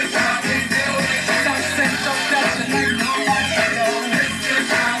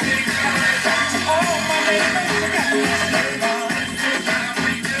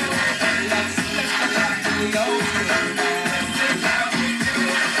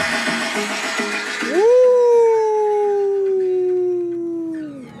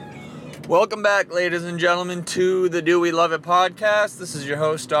Welcome back, ladies and gentlemen, to the Do We Love It podcast. This is your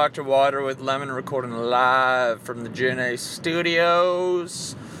host, Dr. Water with Lemon, recording live from the GNA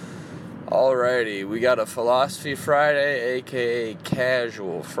studios. Alrighty, we got a Philosophy Friday, aka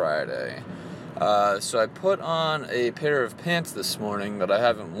Casual Friday. So I put on a pair of pants this morning that I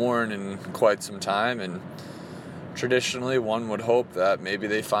haven't worn in quite some time, and traditionally one would hope that maybe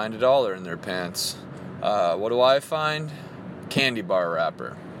they find $1 in their pants. What do I find? Candy bar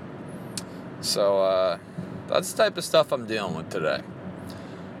wrapper. So, that's the type of stuff I'm dealing with today.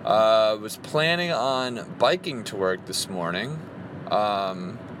 Was planning on biking to work this morning,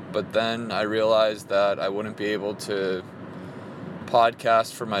 but then I realized that I wouldn't be able to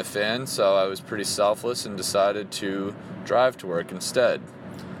podcast for my fans, so I was pretty selfless and decided to drive to work instead.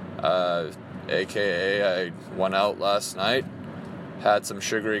 AKA, I went out last night, had some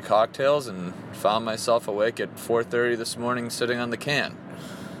sugary cocktails, and found myself awake at 4:30 this morning sitting on the can.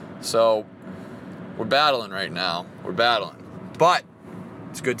 So, we're battling right now. But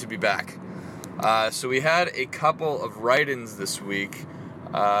it's good to be back. So we had a couple of write-ins this week.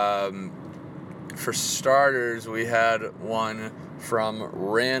 For starters, we had one from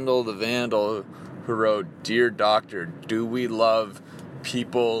Randall the Vandal who wrote, "Dear Doctor, do we love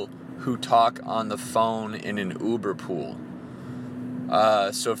people who talk on the phone in an Uber pool?"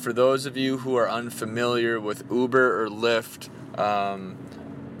 So for those of you who are unfamiliar with Uber or Lyft,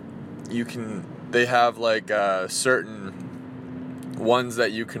 they have like certain ones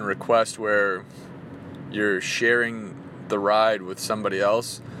that you can request where you're sharing the ride with somebody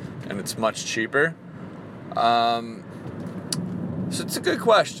else and it's much cheaper. So it's a good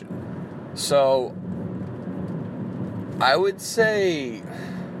question. So I would say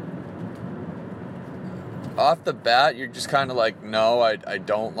off the bat, you're just kind of like, no, I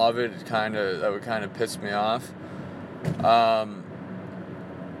don't love it. That would kind of piss me off.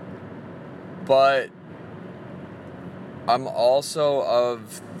 But I'm also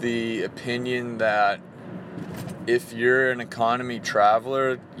of the opinion that if you're an economy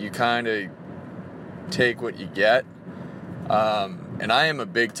traveler, you kind of take what you get. And I am a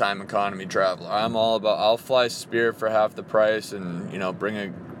big time economy traveler. I'll fly Spirit for half the price and,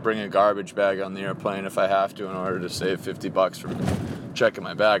 bring a garbage bag on the airplane if I have to in order to save $50 from checking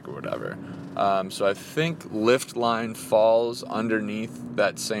my bag or whatever. So I think Liftline falls underneath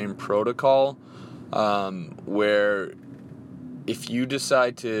that same protocol, where if you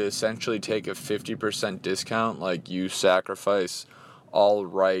decide to essentially take a 50% discount, like you sacrifice all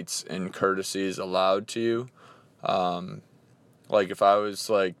rights and courtesies allowed to you. Like if I was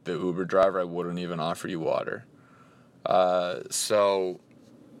like the Uber driver, I wouldn't even offer you water. So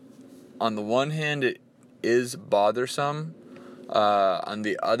on the one hand, it is bothersome. On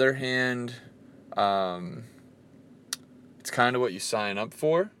the other hand, it's kind of what you sign up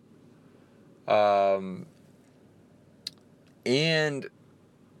for. And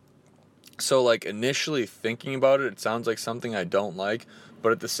so like initially thinking about it, it sounds like something I don't like,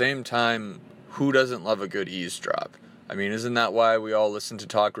 but at the same time, who doesn't love a good eavesdrop? I mean, isn't that why we all listen to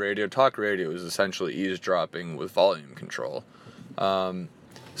talk radio? Talk radio is essentially eavesdropping with volume control.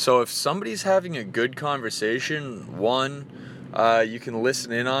 So if somebody's having a good conversation, you can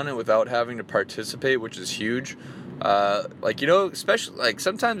listen in on it without having to participate, which is huge. Especially like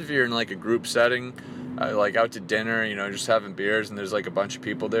sometimes if you're in like a group setting, like out to dinner, just having beers and there's like a bunch of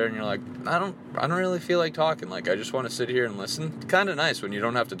people there and you're like, I don't really feel like talking. Like I just want to sit here and listen. It's kind of nice when you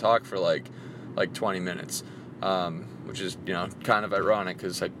don't have to talk for like 20 minutes, which is, kind of ironic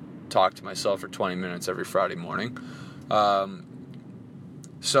because I talk to myself for 20 minutes every Friday morning.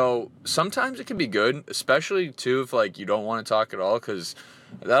 So sometimes it can be good, especially too if like you don't want to talk at all, because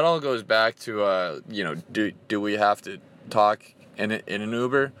that all goes back to do we have to talk in an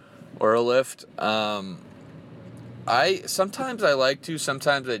Uber or a Lyft? Sometimes I like to,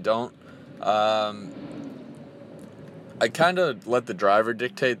 sometimes I don't. I kind of let the driver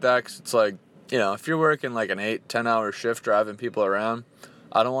dictate that, because it's like, if you're working like an 8-10 hour shift driving people around,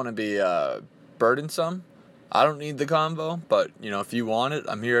 I don't want to be burdensome. I don't need the convo, but if you want it,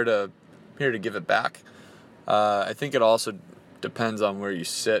 I'm here to give it back. I think it also depends on where you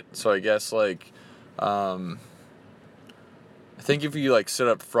sit. So I guess like I think if you like sit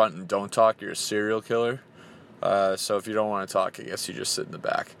up front and don't talk, you're a serial killer. So if you don't want to talk, I guess you just sit in the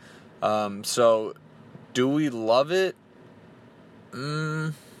back. So do we love it?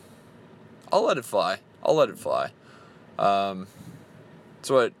 I'll let it fly. It's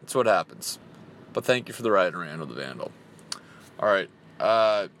what happens. But thank you for the ride, Randall the Vandal. All right.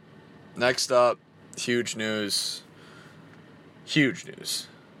 Next up, huge news.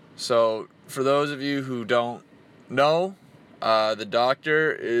 So, for those of you who don't know, The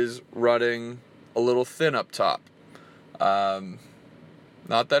doctor is running a little thin up top.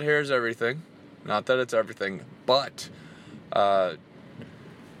 Not that hair is everything. Not that it's everything. But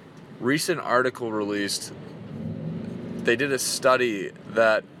recent article released, they did a study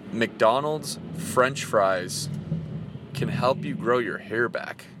that McDonald's French fries can help you grow your hair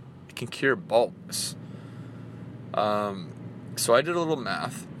back. It can cure baldness. So I did a little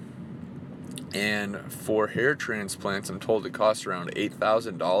math. And for hair transplants, I'm told it costs around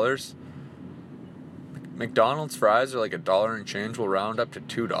 $8,000. McDonald's fries are like $1 and change. Will round up to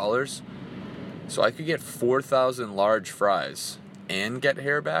 $2. So I could get 4,000 large fries and get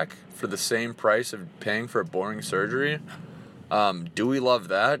hair back for the same price of paying for a boring surgery. Do we love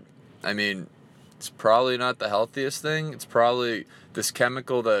that? I mean, it's probably not the healthiest thing. It's probably this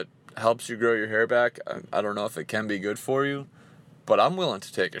chemical that helps you grow your hair back. I don't know if it can be good for you, but I'm willing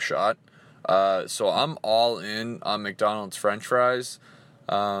to take a shot. So I'm all in on McDonald's French fries.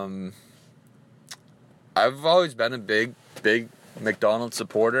 I've always been a big McDonald's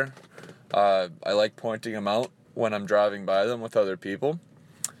supporter. I like pointing them out when I'm driving by them with other people.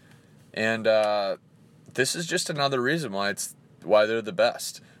 And this is just another reason why they're the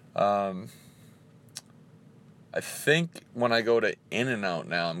best. I think when I go to In-N-Out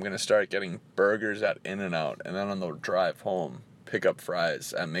now, I'm going to start getting burgers at In-N-Out, and then on the drive home, pick up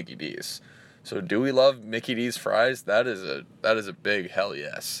fries at Mickey D's. So do we love Mickey D's fries? That is a big hell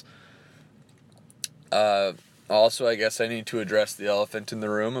yes. Also, I guess I need to address the elephant in the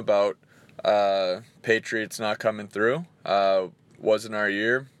room about Patriots not coming through. Wasn't our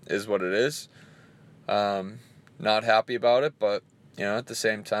year, is what it is. Not happy about it, but at the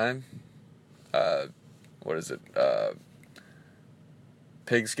same time, what is it?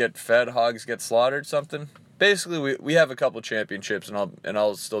 Pigs get fed, hogs get slaughtered, something. Basically, we have a couple championships, and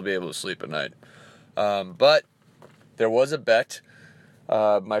I'll still be able to sleep at night. But there was a bet.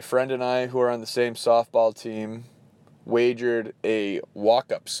 My friend and I, who are on the same softball team, wagered a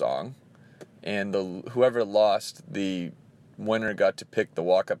walk-up song, and whoever lost, the winner got to pick the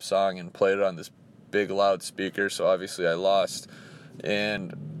walk-up song and played it on this big loud speaker. So obviously I lost,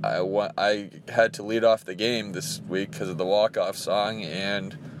 and I had to lead off the game this week because of the walk-off song.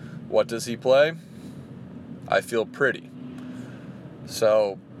 And what does he play? I Feel Pretty.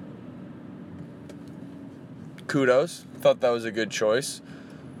 So, kudos. Thought that was a good choice.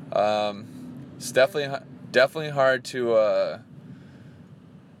 It's definitely hard to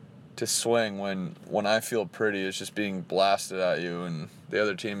swing when I Feel Pretty is just being blasted at you and the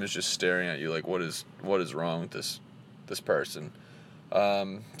other team is just staring at you like, what is wrong with this person?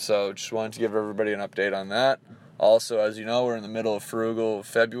 So just wanted to give everybody an update on that. Also, as you know, we're in the middle of Frugal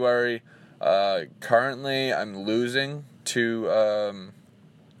February. Currently, I'm losing to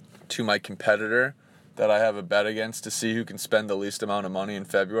my competitor that I have a bet against to see who can spend the least amount of money in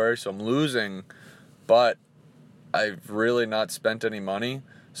February. So I'm losing, but I've really not spent any money,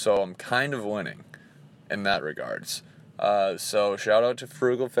 so I'm kind of winning in that regards. So shout out to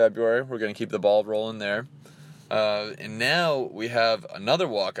Frugal February. We're going to keep the ball rolling there. And now we have another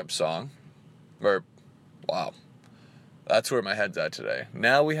walk-up song. Wow. That's where my head's at today.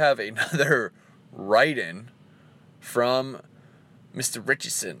 Now we have another write-in from Mr.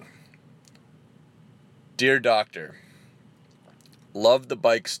 Richardson. Dear Doctor, love the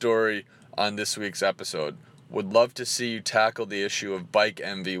bike story on this week's episode. Would love to see you tackle the issue of bike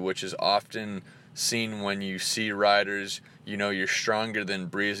envy, which is often seen when you see riders you're stronger than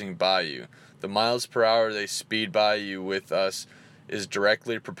breezing by you. The miles per hour they speed by you with us is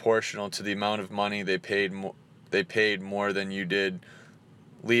directly proportional to the amount of money they paid more than you did,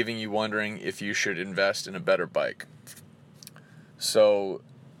 leaving you wondering if you should invest in a better bike. So,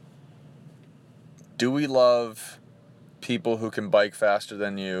 do we love people who can bike faster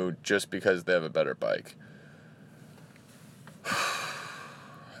than you just because they have a better bike?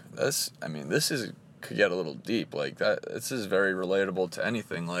 This could get a little deep. Like that, this is very relatable to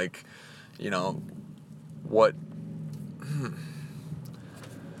anything. Like, what?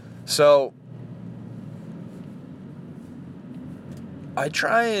 So, I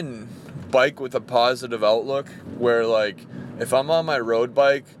try and bike with a positive outlook where, like, if I'm on my road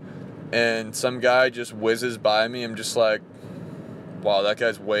bike and some guy just whizzes by me, I'm just like, wow, that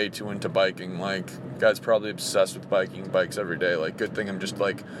guy's way too into biking. Like, guy's probably obsessed with bikes every day. Like, good thing I'm just,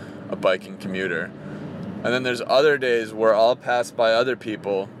 like, a biking commuter. And then there's other days where I'll pass by other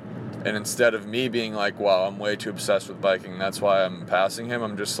people, and instead of me being like, wow, I'm way too obsessed with biking, that's why I'm passing him,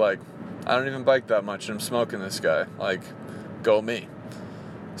 I'm just like, I don't even bike that much, and I'm smoking this guy. Like, go me.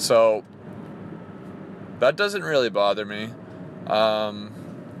 So, that doesn't really bother me. I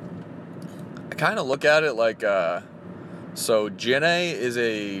kind of look at it like So Jenna is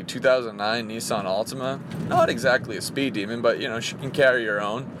a 2009 Nissan Altima. Not exactly a speed demon, but she can carry her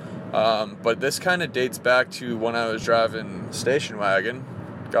own. But this kind of dates back to when I was driving station wagon.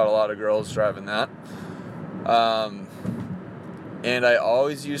 Got a lot of girls driving that. And I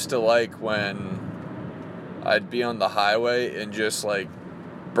always used to like when I'd be on the highway and just like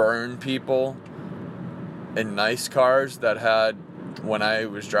burn people in nice cars that had, when I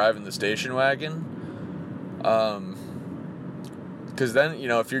was driving the station wagon. Because then,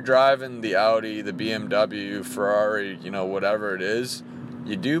 if you're driving the Audi, the BMW, Ferrari, whatever it is,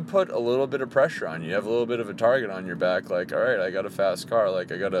 you do put a little bit of pressure on you. You have a little bit of a target on your back, like, all right, I got a fast car,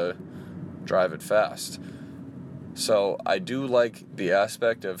 like, I gotta drive it fast. So I do like the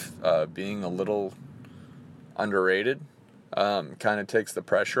aspect of being a little underrated. Kind of takes the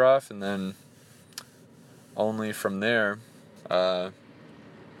pressure off, and then only from there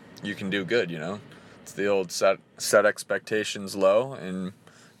you can do good. It's the old set expectations low, and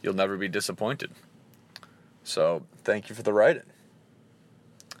you'll never be disappointed. So thank you for the write-in.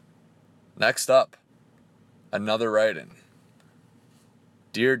 Next up, another write-in.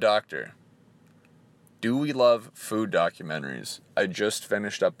 Dear Doctor, do we love food documentaries? I just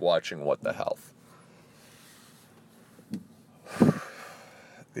finished up watching What the Health.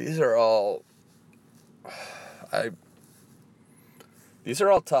 These are all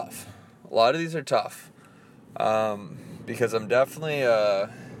tough. A lot of these are tough. Because I'm definitely I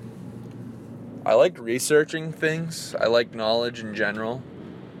like researching things. I like knowledge in general.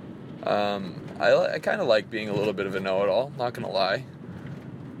 I kind of like being a little bit of a know-it-all, not gonna lie.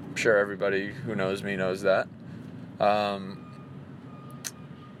 I'm sure everybody who knows me knows that.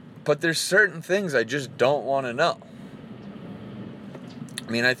 But there's certain things I just don't want to know.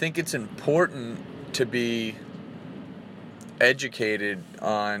 I mean, I think it's important to be educated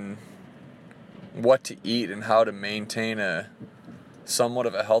on what to eat and how to maintain a somewhat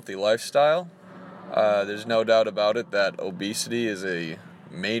of a healthy lifestyle. There's no doubt about it that obesity is a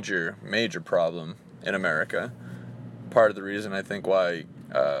major problem in America. Part of the reason I think why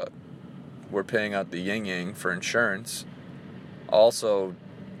we're paying out the yin-yang for insurance. Also,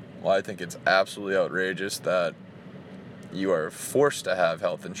 I think it's absolutely outrageous that you are forced to have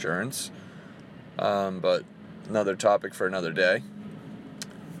health insurance. But another topic for another day.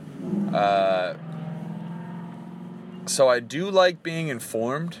 So I do like being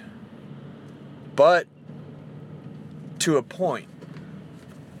informed, but to a point.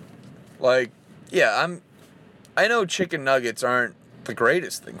 Like, yeah, I know chicken nuggets aren't the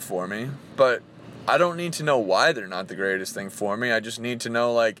greatest thing for me, but I don't need to know why they're not the greatest thing for me. I just need to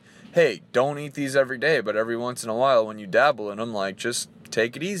know, like, hey, don't eat these every day, but every once in a while when you dabble in them, like, just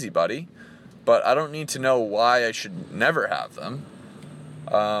take it easy, buddy. But I don't need to know why I should never have them.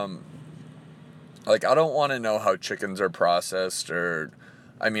 Like, I don't want to know how chickens are processed, or,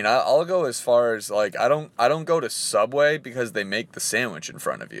 I mean, I'll go as far as, like, I don't go to Subway because they make the sandwich in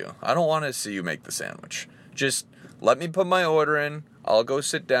front of you. I don't want to see you make the sandwich. Just let me put my order in. I'll go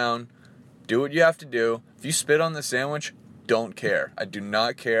sit down. Do what you have to do. If you spit on the sandwich, don't care. I do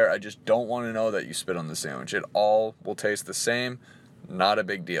not care. I just don't want to know that you spit on the sandwich. It all will taste the same. Not a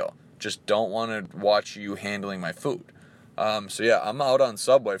big deal. Just don't want to watch you handling my food. So yeah, I'm out on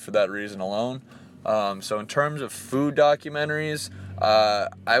Subway for that reason alone. So in terms of food documentaries,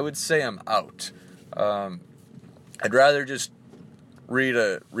 I would say I'm out. I'd rather just read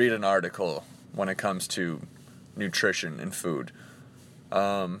an article when it comes to nutrition and food.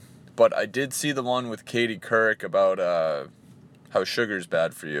 But I did see the one with Katie Couric about how sugar's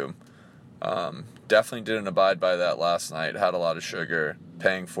bad for you. Definitely didn't abide by that last night. Had a lot of sugar,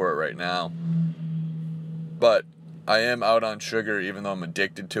 paying for it right now. But I am out on sugar, even though I'm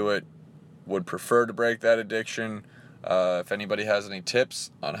addicted to it. Would prefer to break that addiction. If anybody has any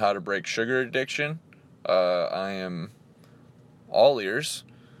tips on how to break sugar addiction, I am all ears.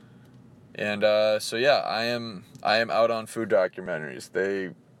 And so yeah, I am out on food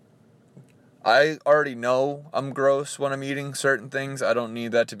documentaries. I already know I'm gross when I'm eating certain things. I don't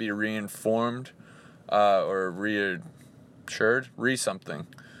need that to be reinformed or reassured. Something.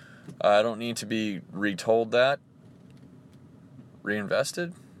 I don't need to be retold that.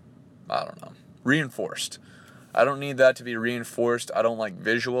 Reinvested? I don't know. Reinforced. I don't need that to be reinforced. I don't like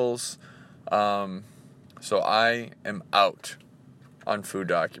visuals. So I am out on food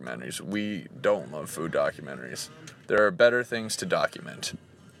documentaries. We don't love food documentaries. There are better things to document.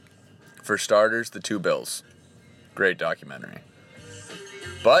 For starters, The Two Bills. Great documentary.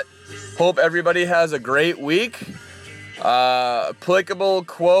 But hope everybody has a great week. Applicable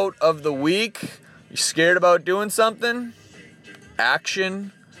quote of the week. You scared about doing something?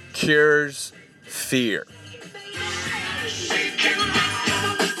 Action cures fear.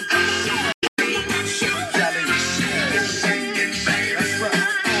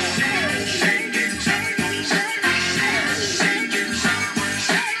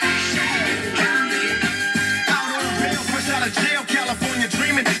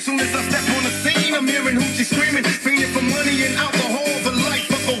 Screaming, fiending for money and alcohol. The life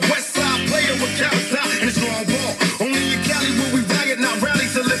of a West Side player with counts out and a strong ball. Only in Cali will we riot, not rally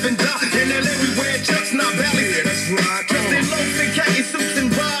to live and die. In LA we wear chucks, not valleys. Yeah, that's right. Dressed in loafs and khaki suits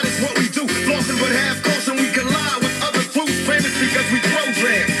and ride is what we do. Flossing but half caution, we collide with other crews. Famous because we throw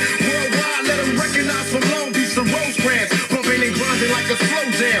drams. Worldwide, let them recognize from Long Beach to Rosecrans. Bumping and grinding like a slow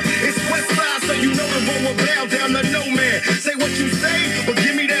jam. It's West Side, so you know the road will bow down to no man. Say what you say, but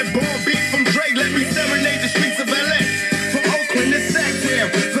give me that bomb beat from Dre. Let me serenade the streets of LA. From Oakland to Sacktown,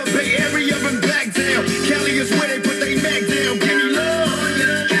 the Bay Area and back down. Cali is where they put they Mac down. Give me love.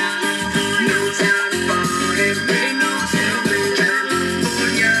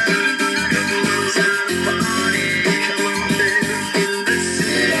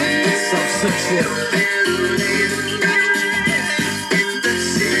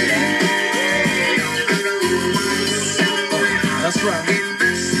 That's right.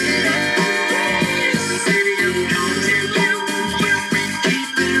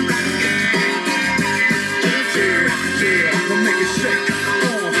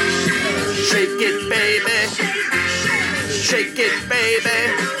 Shake it, baby. Shake it, baby.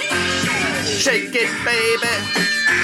 Shake it, baby.